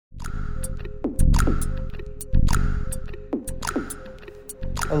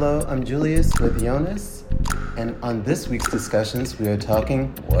Hello, I'm Julius with Jonas, and on this week's discussions, we are talking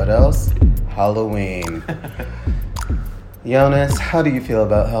what else? Halloween. Jonas, how do you feel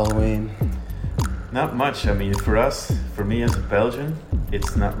about Halloween? Not much. I mean, for me as a Belgian,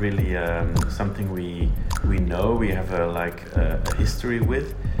 it's not really something we know. We have a history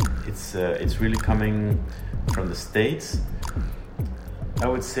with. It's really coming from the States. I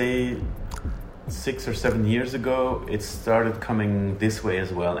would say 6 or 7 years ago, it started coming this way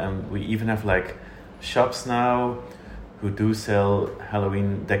as well, and we even have like shops now who do sell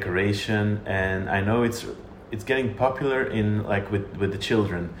Halloween decoration, and I know it's getting popular in like with the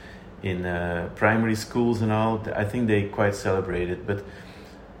children in primary schools and all. I think they quite celebrate it, but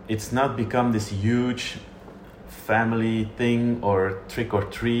it's not become this huge family thing or trick or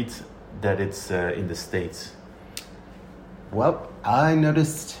treat that it's in the States. Well, I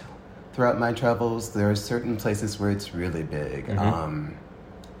noticed throughout my travels, there are certain places where it's really big. Mm-hmm.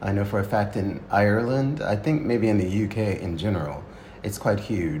 I know for a fact in Ireland, I think maybe in the UK in general, it's quite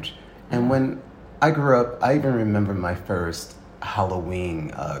huge. And when I grew up, I even remember my first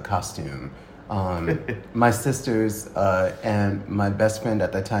Halloween costume. My sisters and my best friend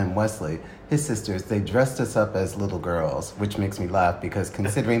at the time, Wesley, his sisters, they dressed us up as little girls, which makes me laugh because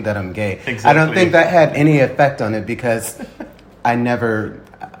considering that I'm gay, Exactly. I don't think that had any effect on it because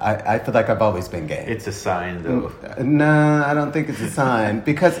I feel like I've always been gay. It's a sign, though. No, I don't think it's a sign.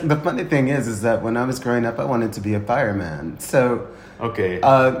 Because the funny thing is that when I was growing up, I wanted to be a fireman. So, Okay.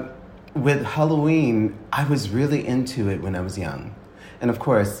 with Halloween, I was really into it when I was young. And of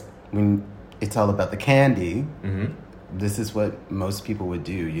course, when it's all about the candy, Mm-hmm. this is what most people would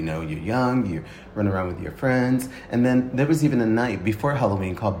do. You know, you're young, you run around with your friends. And then there was even a night before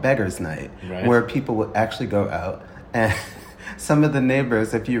Halloween called Beggar's Night, Right. where people would actually go out and some of the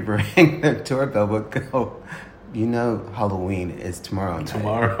neighbors, if you ring their doorbell, would go, you know, Halloween is tomorrow night.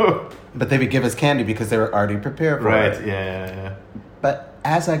 Tomorrow. But they would give us candy because they were already prepared for Right, it. yeah. But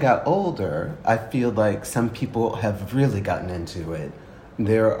as I got older, I feel like some people have really gotten into it.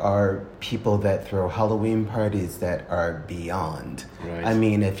 There are people that throw Halloween parties that are beyond. Right. I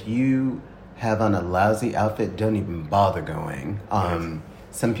mean, if you have on a lousy outfit, don't even bother going. Right.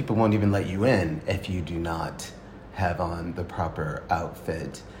 Some people won't even let you in if you do not have on the proper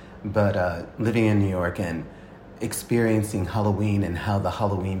outfit. But living in New York and experiencing Halloween and how the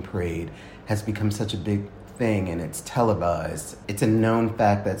Halloween parade has become such a big thing and it's televised, it's a known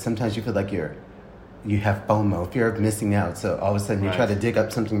fact that sometimes you feel like you have FOMO, fear of missing out. So all of a sudden you try to dig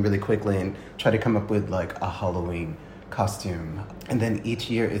up something really quickly and try to come up with like a Halloween costume. And then each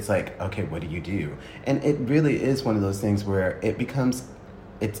year it's like, okay, what do you do? And it really is one of those things where it becomes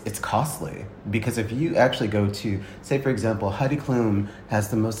it's costly, because if you actually go to, say for example, Heidi Klum has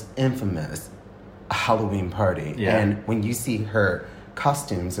the most infamous Halloween party, Yeah. and when you see her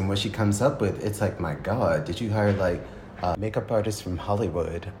costumes and what she comes up with, it's like, my God, did you hire like a makeup artist from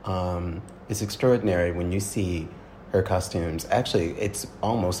Hollywood? It's extraordinary when you see her costumes. Actually, it's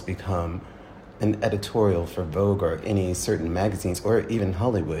almost become an editorial for Vogue or any certain magazines or even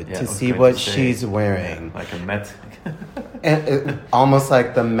Hollywood Yeah, I to was see going what to say, she's wearing. Yeah, like a Met. And almost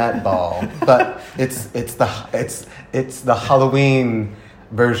like the Met Ball, but it's the Halloween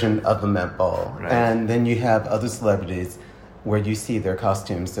version of the Met Ball. Right. And then you have other celebrities where you see their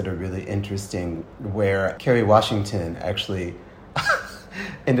costumes that are really interesting, where Kerry Washington actually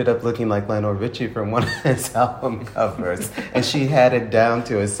ended up looking like Lionel Richie from one of his album covers, and she had it down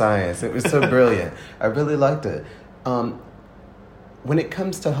to a science. It was so brilliant. I really liked it. When it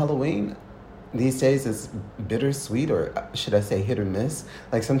comes to Halloween, these days it's bittersweet, or should I say hit or miss.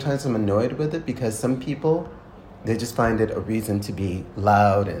 Like sometimes I'm annoyed with it because some people, they just find it a reason to be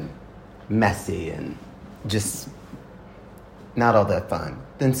loud and messy and just not all that fun.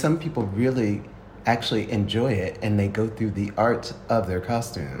 Then some people really actually enjoy it and they go through the art of their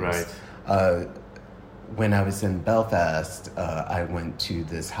costumes. Right. When I was in Belfast, I went to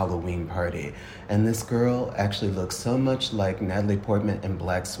this Halloween party, and this girl actually looked so much like Natalie Portman in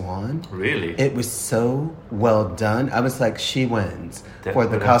Black Swan. Really? It was so well done. I was like, she wins That for the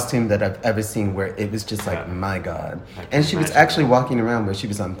would have- costume that I've ever seen, where it was just like, Yeah. my God. I can And she was imagine actually that. walking around where she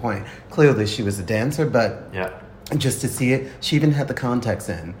was on point. Clearly she was a dancer, but Yeah. just to see it, she even had the contacts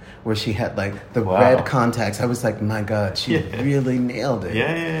in, where she had like the Wow. red contacts. I was like, my God, she Yeah. really nailed it.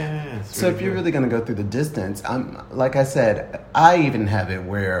 Yeah. It's So if you're good. really going to go through the distance, like I said, I even have it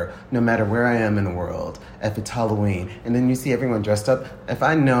where no matter where I am in the world, if it's Halloween, and then you see everyone dressed up, if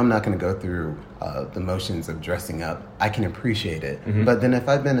I know I'm not going to go through the motions of dressing up, I can appreciate it. Mm-hmm. But then if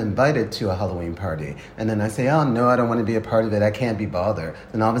I've been invited to a Halloween party and then I say, oh, no, I don't want to be a part of it, I can't be bothered,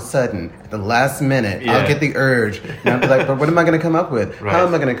 then all of a sudden, at the last minute, I'll get the urge. And I'll be like, but what am I going to come up with? Right. How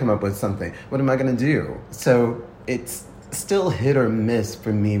am I going to come up with something? What am I going to do? So it's still hit or miss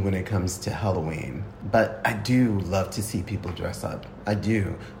for me when it comes to Halloween. But I do love to see people dress up. I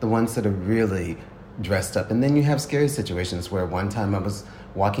do. The ones that are really dressed up. And then you have scary situations where one time I was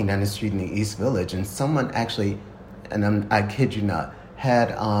walking down the street in the East Village and someone actually, and I kid you not, had,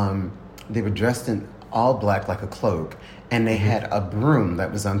 they were dressed in all black like a cloak, and they had a broom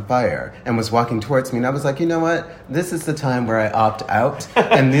that was on fire and was walking towards me. And I was like, you know what? This is the time where I opt out.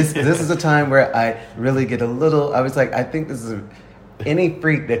 And this is the time where I really get a little, I was like, I think this is any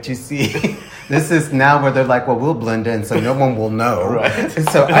freak that you see. This is now where they're like, well, we'll blend in so no one will know. Right. And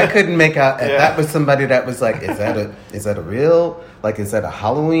so I couldn't make out if that was somebody that was like, is that a real, like, is that a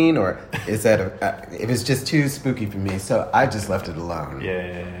Halloween, or is that it was just too spooky for me. So I just left it alone.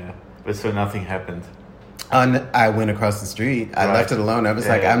 Yeah. But so nothing happened. I went across the street. I left it alone. I was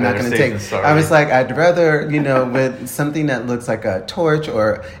like, I'm not going to take... Sorry. I was like, I'd rather, with something that looks like a torch,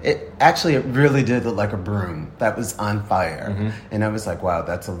 or... It really did look like a broom that was on fire. Mm-hmm. And I was like, wow,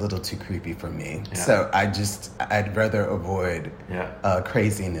 that's a little too creepy for me. Yeah. So I'd rather avoid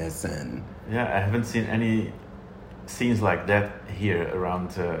craziness and... Yeah, I haven't seen any scenes like that here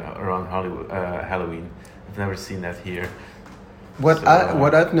around Hollywood, Halloween. I've never seen that here. What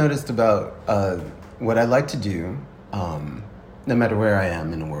I've noticed about... what I like to do, no matter where I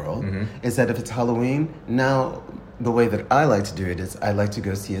am in the world, is that if it's Halloween, now the way that I like to do it is I like to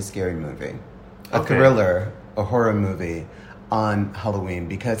go see a scary movie, a thriller, a horror movie on Halloween,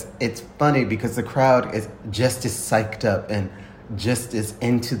 because it's funny because the crowd is just as psyched up and just as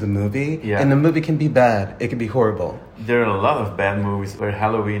into the movie, and the movie can be bad, it can be horrible. There are a lot of bad movies where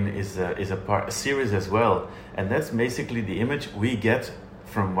Halloween is a series as well, and that's basically the image we get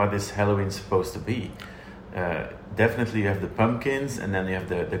from what is Halloween supposed to be. Definitely you have the pumpkins, and then you have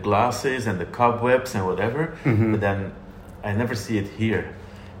the glasses and the cobwebs and whatever, but then I never see it here.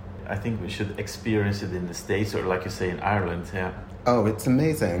 I think we should experience it in the States, or like you say, in Ireland. Oh, it's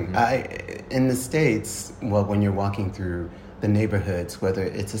amazing. In the States, well, when you're walking through the neighborhoods, whether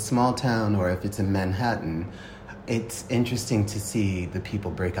it's a small town or if it's in Manhattan, it's interesting to see the people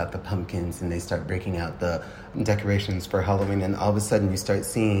break out the pumpkins and they start breaking out the decorations for Halloween, and all of a sudden you start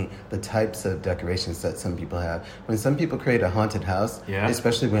seeing the types of decorations that some people have. When some people create a haunted house,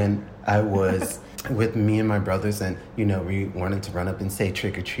 especially when I was with me and my brothers and, we wanted to run up and say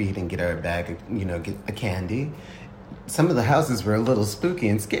trick or treat and get our bag, get the candy. Some of the houses were a little spooky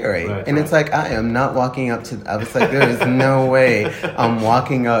and scary. It's like, I am not walking up to... I was like, there is no way I'm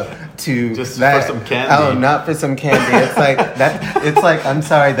walking up to just that. For some candy. Oh, not for some candy. It's like, I'm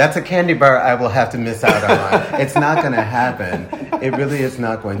sorry, that's a candy bar I will have to miss out on. It's not going to happen. It really is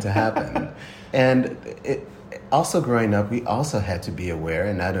not going to happen. And also growing up, we also had to be aware,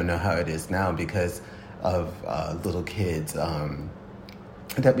 and I don't know how it is now because of little kids,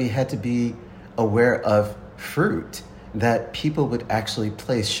 that we had to be aware of fruit, that people would actually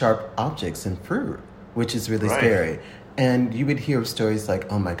place sharp objects in fruit, which is really scary. And you would hear stories like,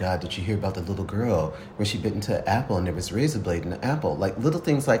 oh my God, did you hear about the little girl where she bit into an apple and there was a razor blade in the apple? Like little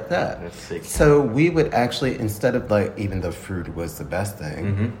things like that. That's sick. So we would actually, instead of like, even though fruit was the best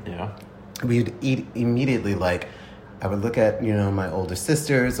thing, we'd eat immediately. Like I would look at, my older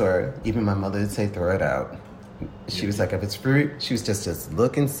sisters, or even my mother would say, throw it out. She was like, if it's fruit, she was just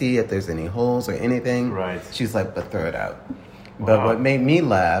look and see if there's any holes or anything. Right. She was like, but throw it out. Wow. But what made me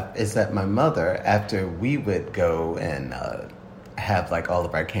laugh is that my mother, after we would go and have like all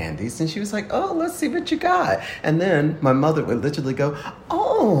of our candies, and she was like, oh, let's see what you got. And then my mother would literally go,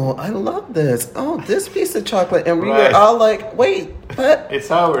 oh, I love this. Oh, this piece of chocolate. And we were all like, wait, but...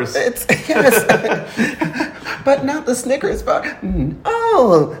 It's ours. Yes. But not the Snickers bar.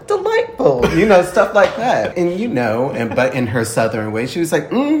 Oh, delightful. Stuff like that. And but in her southern way, she was like,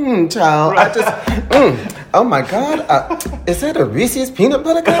 child, oh my God, is that a Reese's peanut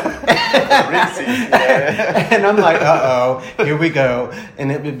butter cup? Reese's, And I'm like, uh-oh, here we go.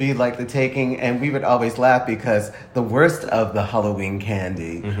 And it would be like the taking, and we would always laugh because the worst of the Halloween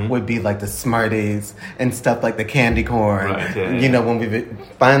candy would be like the Smarties and stuff like the candy corn. When we would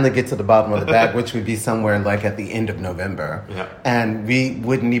finally get to the bottom of the bag, which would be somewhere like at the end of November. And we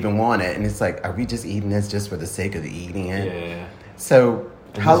wouldn't even want it. And it's like, are we just eating this just for the sake of eating it? So...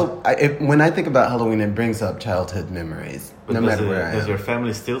 when I think about Halloween, it brings up childhood memories, no matter where I am. Does your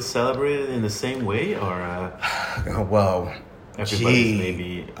family still celebrate it in the same way, or? Well, everybody's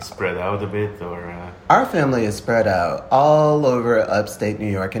maybe spread out a bit, or Our family is spread out all over upstate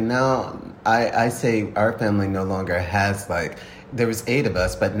New York, and now I say our family no longer has like, there was 8 of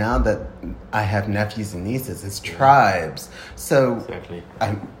us, but now that I have nephews and nieces, it's tribes. So exactly.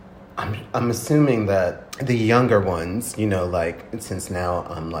 I'm assuming that the younger ones, you know, like, since now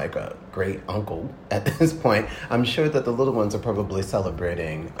I'm like a great uncle at this point, I'm sure that the little ones are probably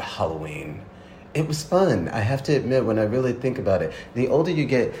celebrating Halloween. It was fun, I have to admit, when I really think about it. The older you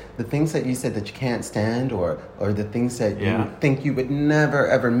get, the things that you said that you can't stand, or the things that you think you would never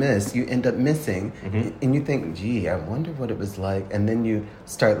ever miss, you end up missing. And you think, gee, I wonder what it was like. And then you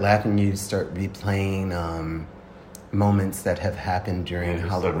start laughing, you start replaying moments that have happened during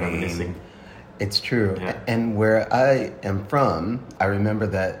Halloween. It's true. Yeah. And where I am from, I remember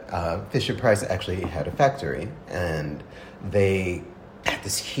that Fisher Price actually had a factory, and they had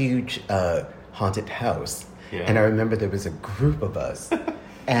this huge haunted house. Yeah. And I remember there was a group of us.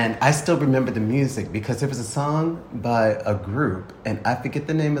 And I still remember the music because there was a song by a group, and I forget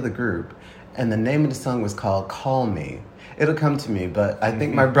the name of the group, and the name of the song was called Call Me. It'll come to me, but I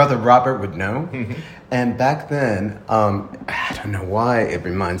think my brother Robert would know. And back then, I don't know why it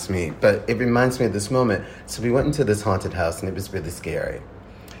reminds me, but it reminds me of this moment. So we went into this haunted house, and it was really scary.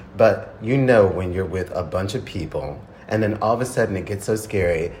 But you know when you're with a bunch of people, and then all of a sudden it gets so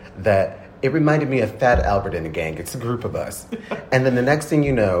scary that it reminded me of Fat Albert and the Gang. It's a group of us. And then the next thing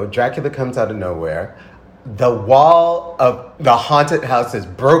you know, Dracula comes out of nowhere. The wall of the haunted house is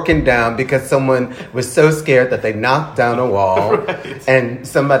broken down because someone was so scared that they knocked down a wall. Right. And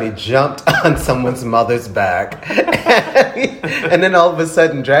somebody jumped on someone's mother's back. And then all of a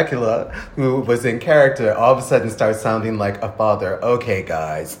sudden, Dracula, who was in character, all of a sudden starts sounding like a father. Okay,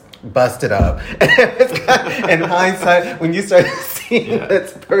 guys, bust it up. In hindsight, when you start seeing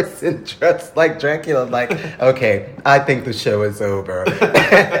this person dressed like Dracula, like, okay, I think the show is over.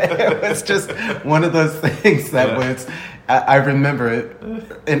 It was just one of those things that was, I remember it,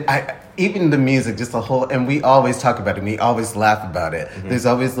 and even the music, just the whole, and we always talk about it, we always laugh about it. There's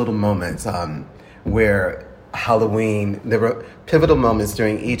always little moments where Halloween, there were pivotal moments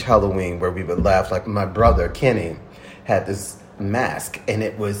during each Halloween where we would laugh. Like my brother, Kenny, had this mask, and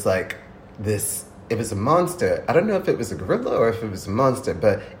it was like this, it was a monster. I don't know if it was a gorilla or if it was a monster,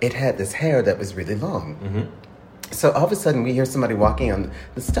 but it had this hair that was really long. So all of a sudden we hear somebody walking on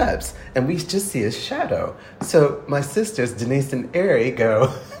the steps, and we just see a shadow. So my sisters, Denise and Ari,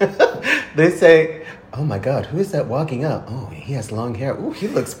 go, they say, oh my God, who is that walking up? Oh, he has long hair. Ooh, he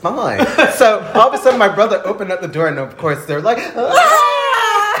looks fine. So all of a sudden my brother opened up the door, and of course they're like, ah!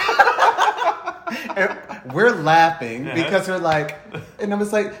 And we're laughing because we're like, and I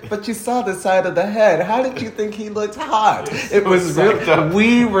was like, but you saw the side of the head. How did you think he looked hot? It was real.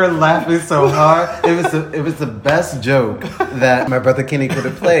 We were laughing so hard. It was the best joke that my brother Kenny could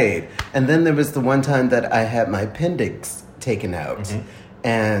have played. And then there was the one time that I had my appendix taken out.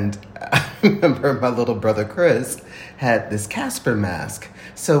 And I remember my little brother Chris had this Casper mask.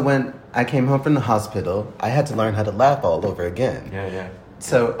 So when I came home from the hospital, I had to learn how to laugh all over again.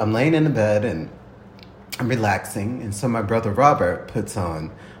 So I'm laying in the bed and I'm relaxing, and so my brother Robert puts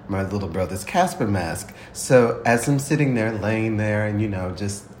on my little brother's Casper mask. So as I'm sitting there, laying there, and, you know,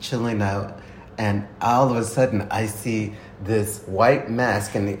 just chilling out, and all of a sudden I see this white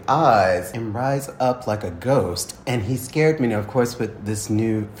mask in the eyes and rise up like a ghost. And he scared me, of course, with this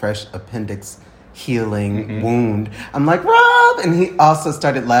new, fresh appendix healing wound. I'm like, Rob! And he also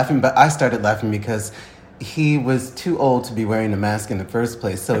started laughing, but I started laughing because he was too old to be wearing a mask in the first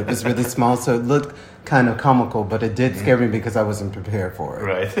place. So it was really small, so it looked kind of comical, but it did scare me because I wasn't prepared for it.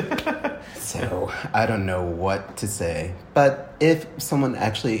 Right. So I don't know what to say. But if someone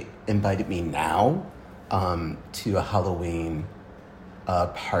actually invited me now to a Halloween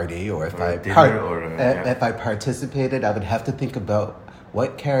party, or if if I participated, I would have to think about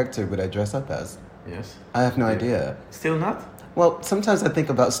what character would I dress up as. Yes. I have no idea. Still not? Well, sometimes I think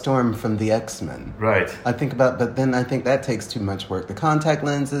about Storm from the X-Men. Right. I think about, but then I think that takes too much work. The contact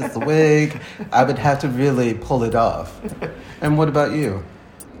lenses, the wig, I would have to really pull it off. And what about you?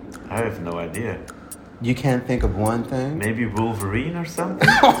 I have no idea. You can't think of one thing? Maybe Wolverine or something?